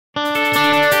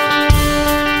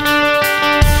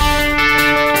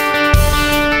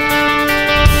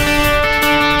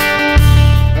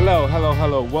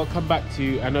welcome back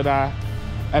to another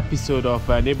episode of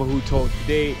Neighborhood Talk.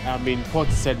 Today I'm in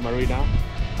Portishead Marina.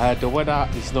 The weather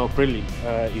is not brilliant.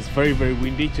 It's very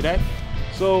windy today,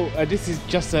 so this is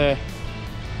just a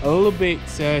little bit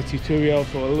tutorial,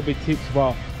 so a little bit tips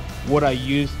about what I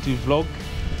use to vlog.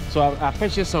 So I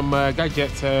purchased some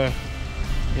gadgets in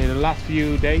the last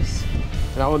few days,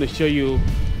 and I want to show you,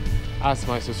 as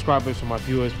my subscribers or my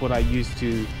viewers, what I use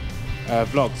to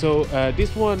vlog. So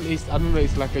this one is, I don't know,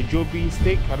 it's like a Joby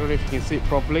stick. I don't know if you can see it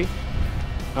properly.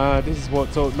 This is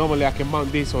what, so normally I can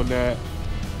mount this on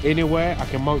anywhere. I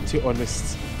can mount it on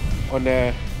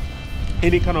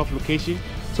any kind of location.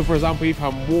 So for example, if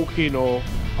I'm walking or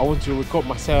I want to record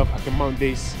myself, I can mount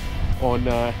this on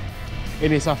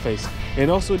any surface. And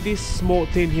also this small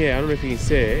thing here, I don't know if you can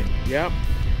see it. Yeah,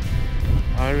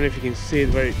 I don't know if you can see it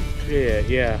very clear.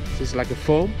 Yeah, so it's like a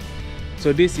foam.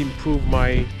 So this improved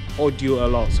my audio a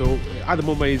lot. So at the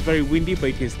moment it's very windy, but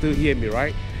you can still hear me,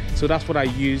 right? So that's what I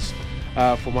use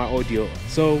for my audio.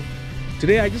 So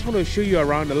today I just want to show you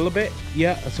around a little bit.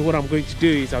 Yeah, so what I'm going to do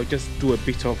is I'll just do a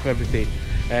bit of everything.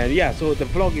 And yeah, so the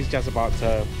vlog is just about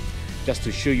just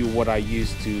to show you what I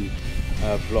use to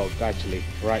vlog actually,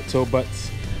 right? So but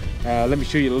let me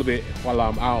show you a little bit while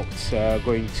I'm out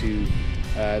going to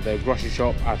the grocery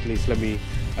shop. At least let me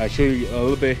show you a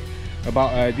little bit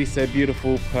about this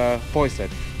beautiful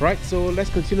Portishead. Right, so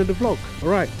let's continue the vlog. All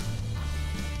right.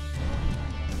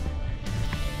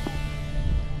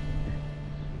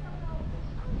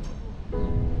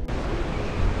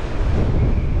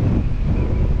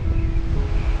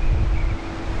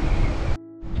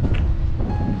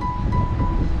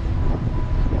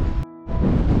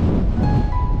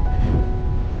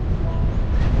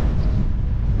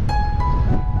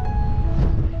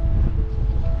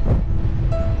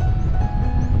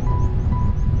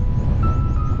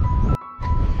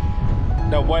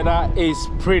 The weather is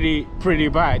pretty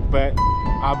bad, but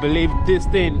I believe this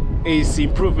thing is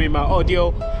improving my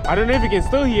audio. I don't know if you can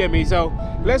still hear me, so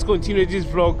let's continue this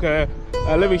vlog.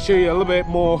 Let me show you a little bit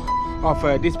more of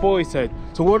this Portishead.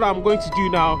 So what I'm going to do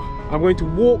now, I'm going to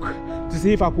walk to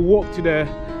see if I can walk to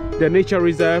the nature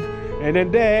reserve, and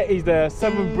then there is the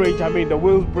Severn Bridge, I mean the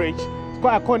Wales Bridge. It's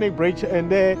quite a iconic bridge, and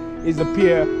there is the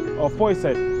pier of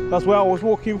Portishead. That's where I was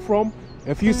walking from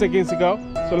a few seconds ago.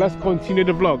 So let's continue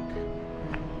the vlog.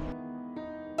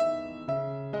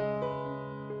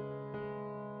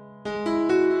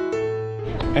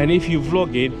 And if you're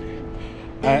vlogging,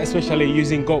 especially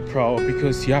using GoPro,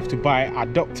 because you have to buy an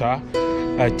adapter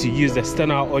to use the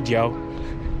external audio,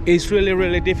 it's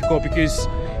really difficult, because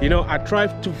you know I try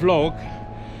to vlog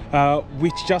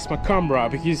with just my camera,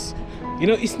 because you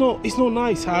know it's not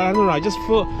nice. I don't know, I just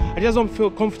don't feel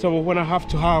comfortable when I have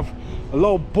to have a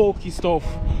lot of bulky stuff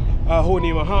holding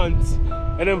in my hands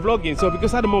and then vlogging. So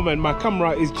because at the moment my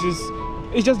camera is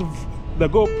just the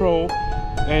GoPro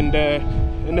and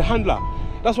the handler.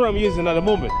 That's what I'm using at the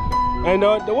moment, and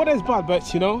the weather is bad,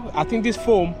 but you know I think this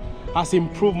foam has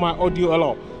improved my audio a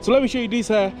lot. So let me show you this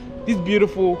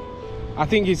beautiful, I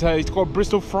think it's called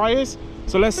Bristol Friars.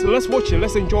 So let's watch it,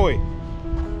 let's enjoy it.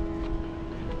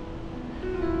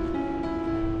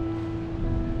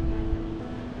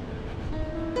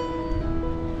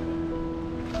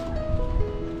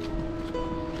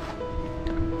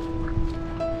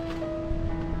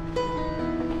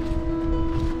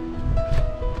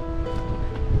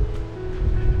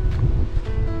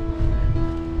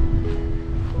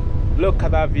 Look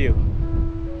at that view.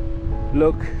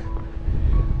 Look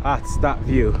at that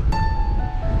view.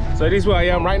 So this is where I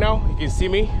am right now. You can see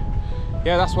me.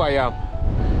 Yeah, that's where I am.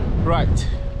 Right.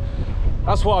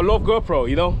 That's why I love GoPro,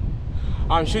 you know.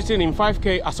 I'm shooting in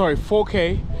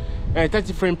 4K and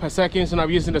 30 frames per second, and I'm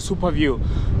using the super view,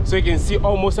 so you can see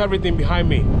almost everything behind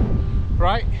me.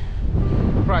 Right?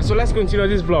 Right, so let's continue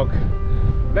this vlog.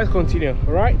 Let's continue,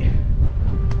 all right?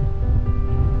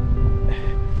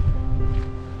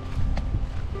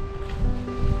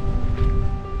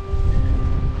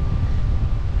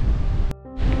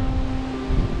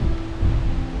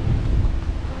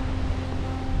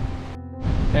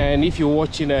 And if you're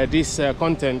watching this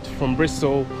content from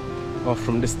Bristol or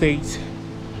from the States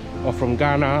or from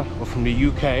Ghana or from the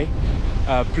UK,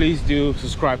 please do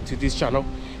subscribe to this channel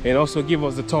and also give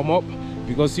us the thumb up,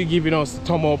 because you giving us the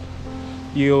thumb up,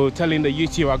 you're telling the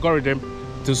YouTube algorithm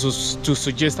to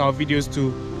suggest our videos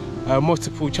to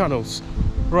multiple channels.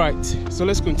 Right, so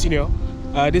let's continue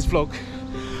this vlog.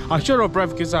 I'm short of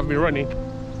breath because I've been running.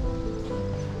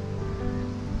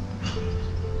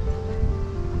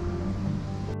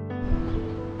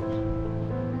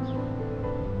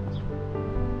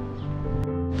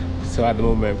 So at the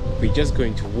moment we're just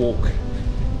going to walk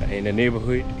in the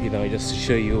neighborhood, you know, just to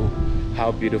show you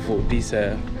how beautiful this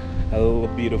a little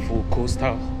beautiful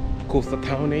coastal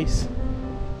town is.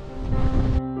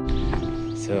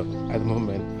 So at the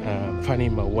moment, I'm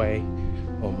finding my way.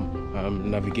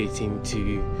 I'm navigating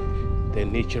to the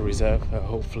nature reserve.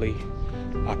 Hopefully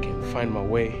I can find my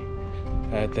way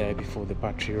there before the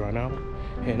battery run out.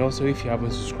 And also, if you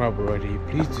haven't subscribed already,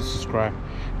 please do subscribe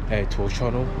to our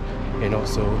channel, and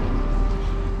also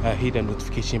hit the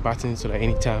notification button so that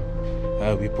anytime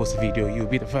we post a video, you'll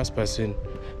be the first person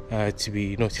to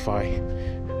be notified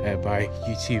by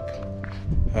YouTube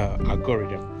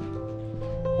algorithm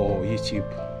or YouTube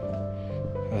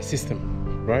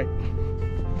system, right?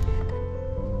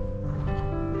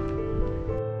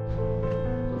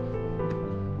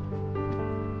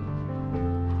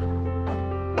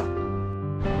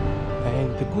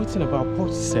 And the good thing about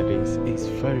Portishead is it's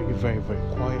very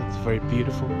quiet, it's very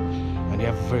beautiful, and they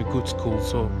have a very good school.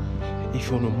 So if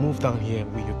you want to move down here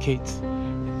with your kids,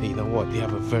 you know what, they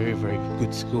have a very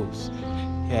good schools.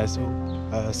 Yeah, so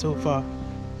so far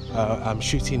I'm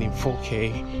shooting in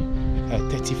 4K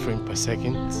 30 frames per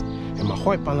second, and my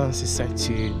white balance is set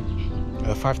to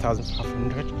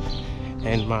 5500,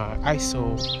 and my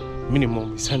ISO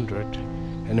minimum is 100,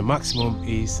 and the maximum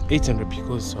is 800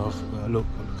 because of look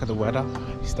at the weather,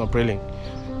 it's not brilliant,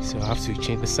 so I have to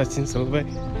change the settings a little bit.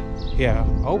 Yeah,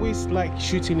 I always like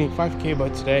shooting in 5K,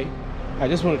 but today I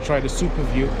just want to try the super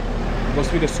view,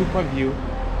 because with the super view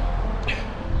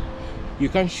you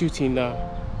can shoot in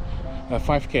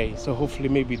 5K, so hopefully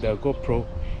maybe the GoPro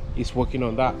is working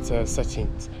on that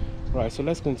settings. Right, so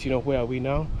let's continue. Where are we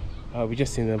now? We're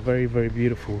just in a very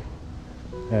beautiful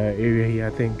area here.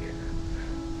 I think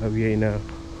we are in a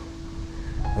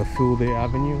Fulday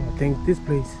Avenue. I think this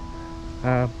place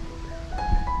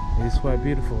is quite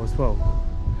beautiful as well.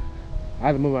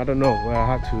 At the moment, I don't know where I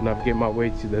have to navigate my way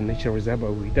to the nature reserve,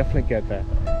 but we definitely get there.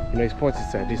 You know, it's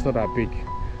Portishead, it's not that big,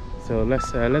 so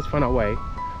let's find a way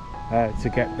to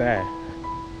get there.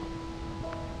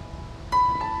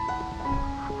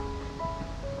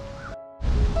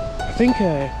 I think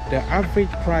the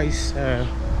average price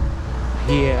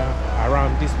here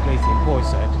around this place in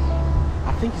Portishead,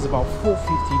 I think it's about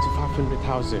 450 to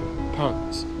 500,000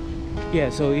 pounds. Yeah,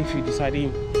 so if you're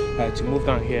deciding to move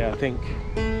down here, I think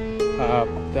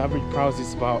the average price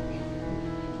is about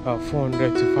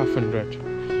 400 to 500,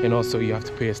 and also you have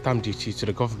to pay a stamp duty to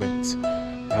the government.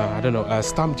 I don't know,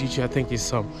 stamp duty I think is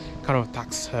some kind of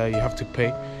tax you have to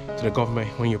pay to the government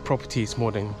when your property is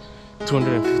more than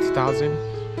 250,000.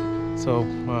 So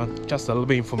just a little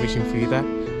bit of information for you there.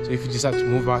 So if you decide to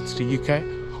move out to the UK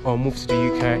or move to the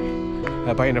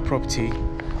UK buying a property,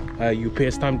 you pay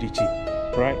a stamp duty,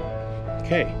 right?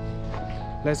 Okay,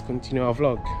 let's continue our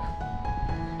vlog.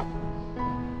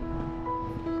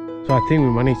 So I think we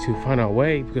managed to find our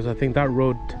way, because I think that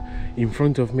road in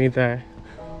front of me there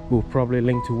will probably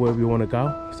link to where we want to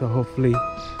go. So hopefully,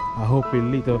 I hope it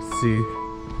leads us to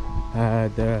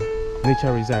the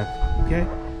nature reserve. Okay,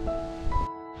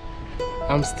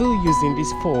 I'm still using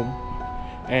this phone,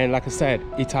 and like I said,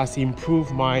 it has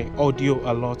improved my audio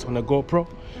a lot on the GoPro,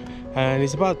 and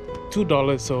it's about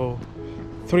 $2 or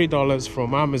 $3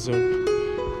 from Amazon.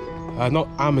 Not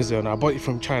Amazon, I bought it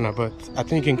from China, but I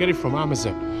think you can get it from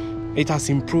Amazon. It has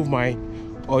improved my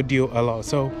audio a lot.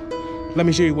 So let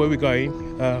me show you where we're going.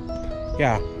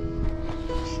 Yeah,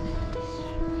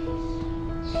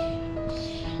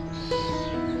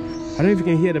 I don't know if you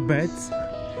can hear the birds.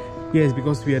 Yes,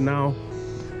 because we are now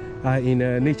in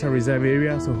a nature reserve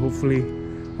area, so hopefully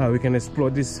we can explore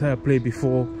this place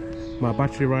before my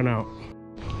battery run out.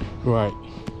 Right,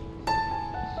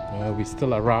 we're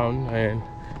still around and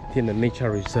in the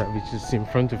nature reserve, which is in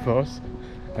front of us.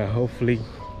 Hopefully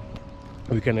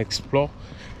we can explore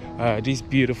this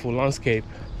beautiful landscape,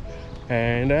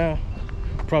 and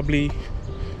probably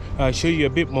show you a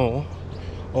bit more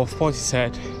of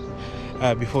Portishead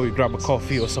before we grab a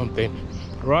coffee or something,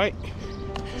 right?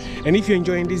 And if you're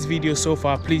enjoying this video so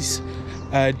far, please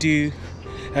do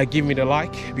give me the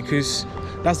like, because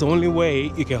that's the only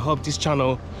way you can help this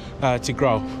channel to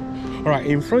grow. All right,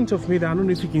 in front of me there, I don't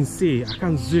know if you can see, I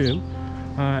can't zoom,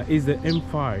 is the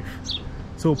M5.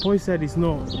 So Portishead is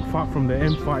not far from the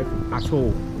M5 at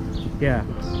all. Yeah,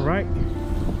 right.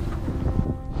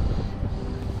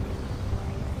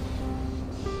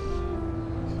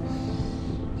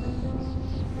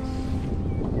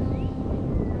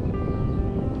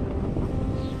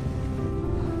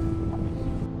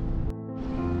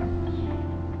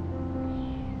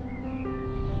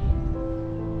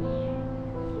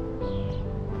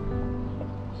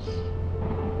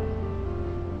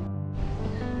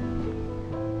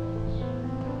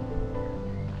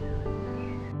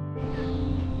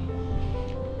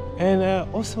 And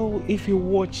also, if you're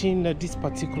watching this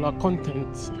particular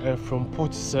content from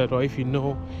Portishead, or if you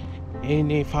know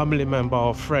any family member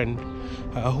or friend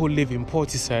who live in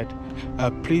Portishead,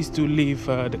 please do leave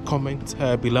the comment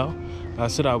below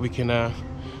so that we can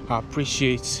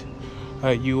appreciate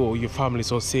you or your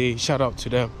families, or say shout out to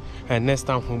them. And next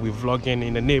time when we're vlogging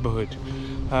in the neighborhood,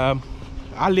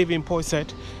 I live in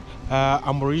Portishead.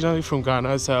 I'm originally from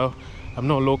Ghana, so I'm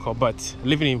not local, but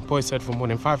living in Portishead for more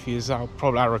than 5 years, I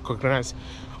recognize,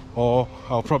 or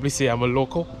I'll probably say I'm a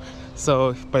local.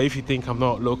 So, but if you think I'm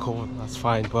not local, that's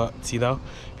fine. But you know,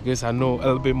 because I know a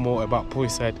little bit more about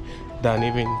Portishead than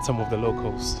even some of the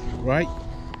locals, right?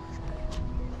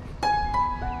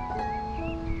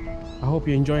 I hope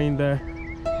you're enjoying the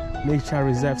nature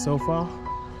reserve so far.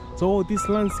 So this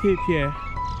landscape here,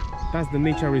 that's the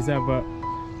nature reserve, but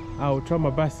I'll try my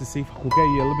best to see if I can get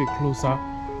you a little bit closer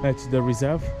to the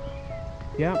reserve.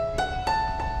 Yeah.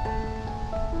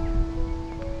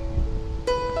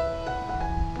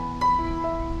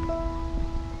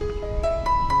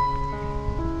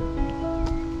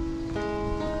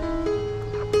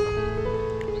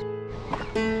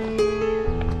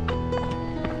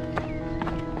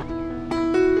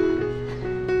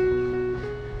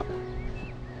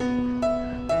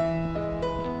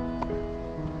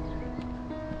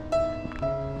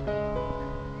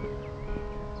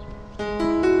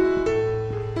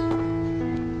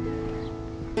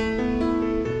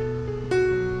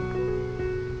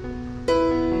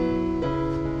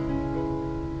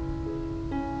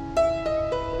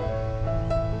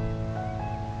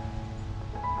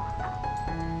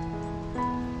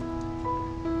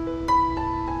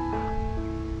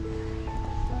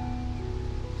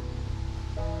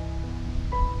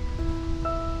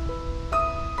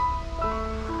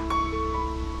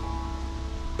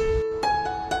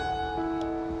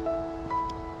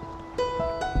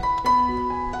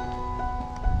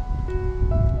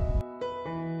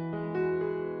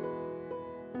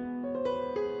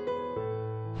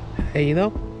 Hey, you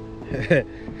know,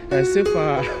 so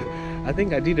far I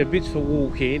think I did a bit of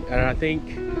walking, and I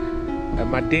think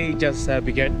my day just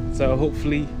began. So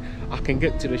hopefully I can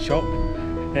get to the shop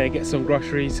and get some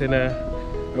groceries, and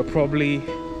I'll probably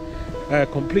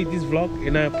complete this vlog,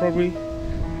 and I'll probably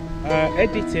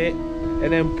edit it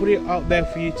and then put it out there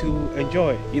for you to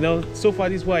enjoy. You know, so far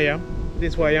this is where I am.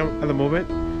 This is where I am at the moment.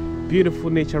 Beautiful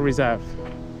nature reserve.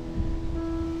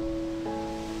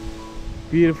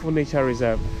 Beautiful nature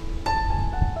reserve.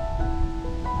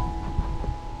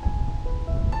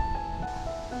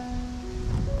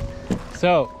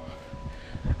 So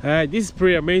this is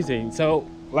pretty amazing. So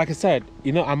like I said,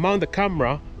 you know, I mount the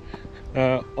camera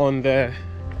on the,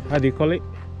 how do you call it,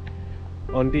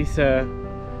 on this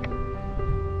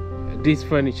this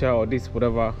furniture, or this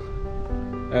whatever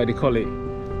they call it,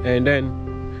 and then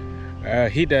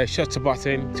hit the shutter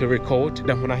button to record.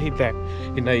 Then when I hit that,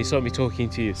 you know, you saw me talking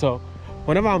to you. So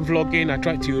whenever I'm vlogging, I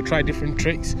try different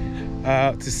tricks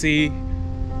to see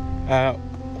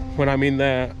when I'm in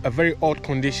a very odd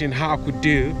condition, how I could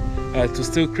do to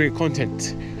still create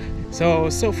content. So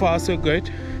far so good.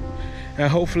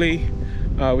 Hopefully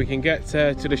we can get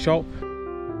to the shop.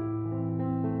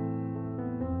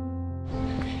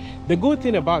 The good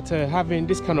thing about having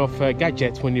this kind of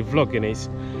gadget when you're vlogging is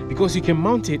because you can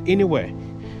mount it anywhere.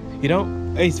 You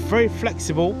know, it's very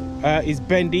flexible, it's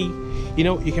bendy. You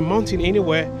know, you can mount it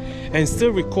anywhere and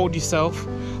still record yourself.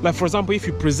 Like for example, if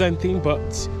you're presenting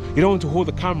but you don't want to hold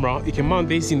the camera, you can mount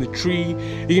this in the tree.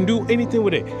 You can do anything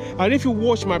with it. And if you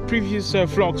watch my previous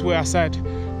vlogs where I said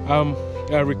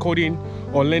recording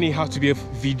or learning how to be a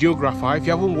videographer, if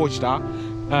you haven't watched that,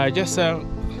 just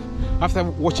after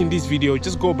watching this video,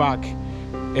 just go back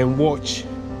and watch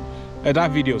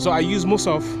that video. So I use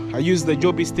the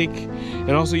Joby stick,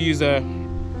 and also use a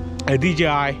DJI,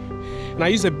 and I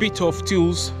use a bit of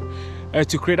tools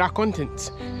to create that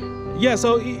content. Yeah,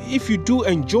 so if you do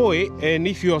enjoy it, and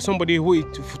if you are somebody who is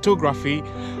into photography,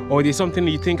 or there's something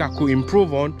you think I could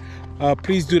improve on,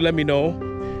 please do let me know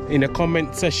in the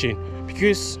comment section,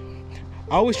 because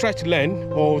I always try to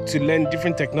learn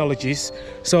different technologies.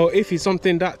 So if it's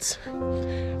something that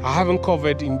I haven't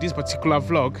covered in this particular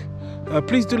vlog,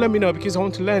 please do let me know, because I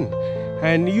want to learn.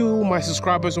 And you, my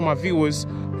subscribers or my viewers,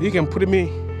 you can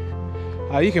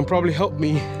you can probably help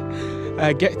me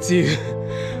get to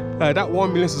that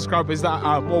 1 million subscribers that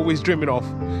I'm always dreaming of.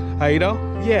 You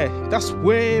know, yeah, that's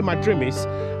where my dream is.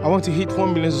 I want to hit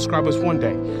 1 million subscribers one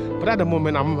day, but at the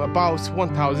moment I'm about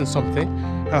 1,000 something.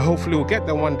 Hopefully we'll get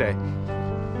there one day.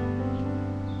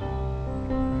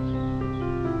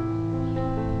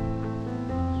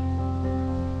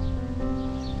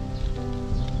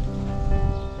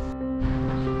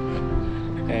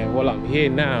 while I'm here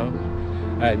now,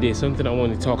 there's something I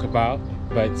want to talk about,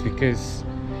 but it's because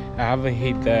I haven't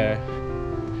hit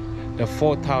the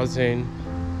 4,000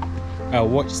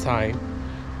 watch time.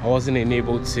 I wasn't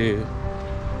enabled to,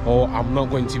 or I'm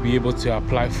not going to be able to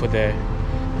apply for the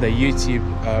YouTube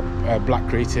Black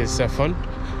Creators Fund,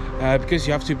 because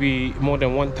you have to be more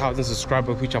than 1,000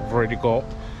 subscribers, which I've already got,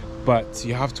 but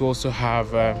you have to also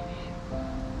have a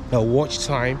watch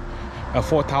time, a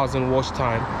 4,000 watch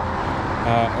time,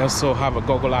 also have a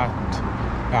Google Ad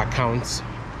account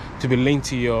to be linked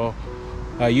to your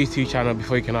YouTube channel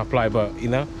before you can apply. But you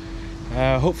know,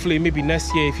 hopefully maybe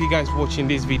next year, if you guys watching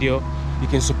this video, you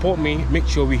can support me, make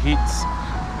sure we hit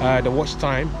the watch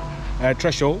time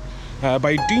threshold.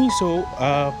 By doing so,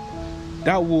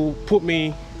 that will put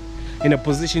me in a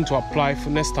position to apply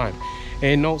for next time.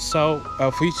 And also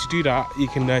for you to do that, you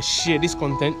can share this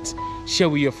content, share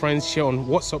with your friends, share on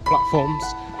WhatsApp platforms,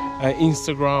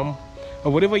 Instagram,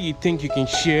 or whatever you think you can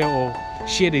share, or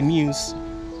share the news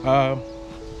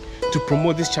to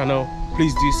promote this channel.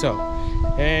 Please do so.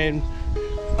 And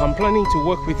I'm planning to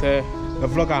work with a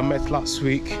vlogger I met last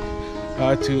week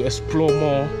to explore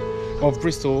more of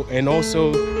Bristol. And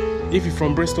also, if you're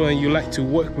from Bristol and you like to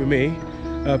work with me,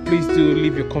 please do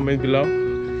leave your comment below.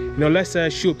 You know, let's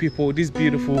show people this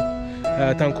beautiful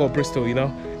town called Bristol, you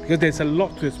know, because there's a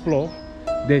lot to explore.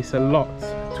 There's a lot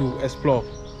to explore.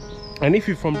 And if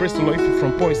you're from Bristol, or if you're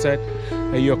from Portishead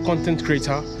and you're a content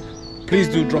creator, please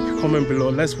do drop your comment below.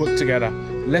 Let's work together.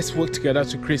 Let's work together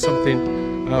to create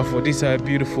something for this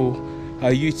beautiful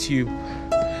YouTube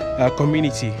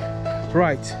community.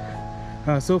 Right,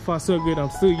 so far so good. I'm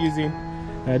still using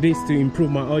this to improve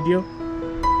my audio.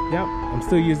 Yeah, I'm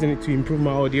still using it to improve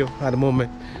my audio at the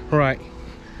moment. Right,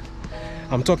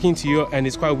 I'm talking to you and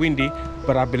it's quite windy,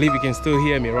 but I believe you can still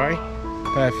hear me, right?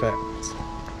 Perfect.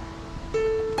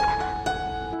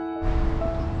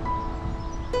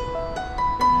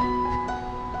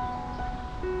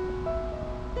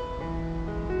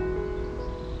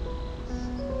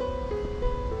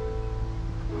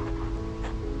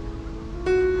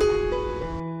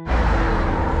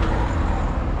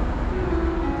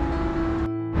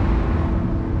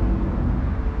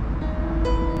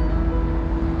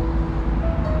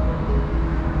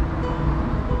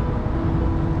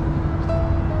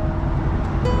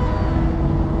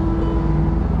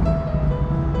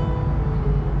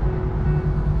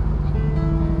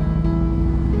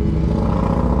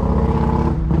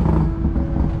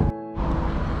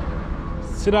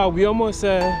 So now we almost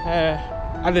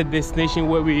at the destination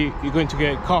where we're going to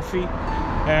get coffee.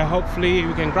 Hopefully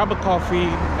we can grab a coffee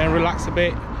and relax a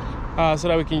bit, so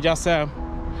that we can just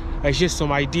share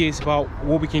some ideas about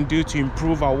what we can do to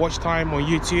improve our watch time on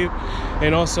YouTube,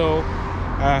 and also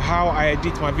how I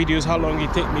edit my videos, how long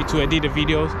it takes me to edit the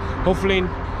videos.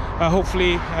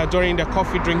 Hopefully during the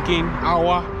coffee drinking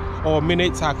hour or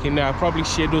minutes, I can probably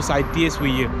share those ideas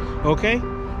with you. Okay.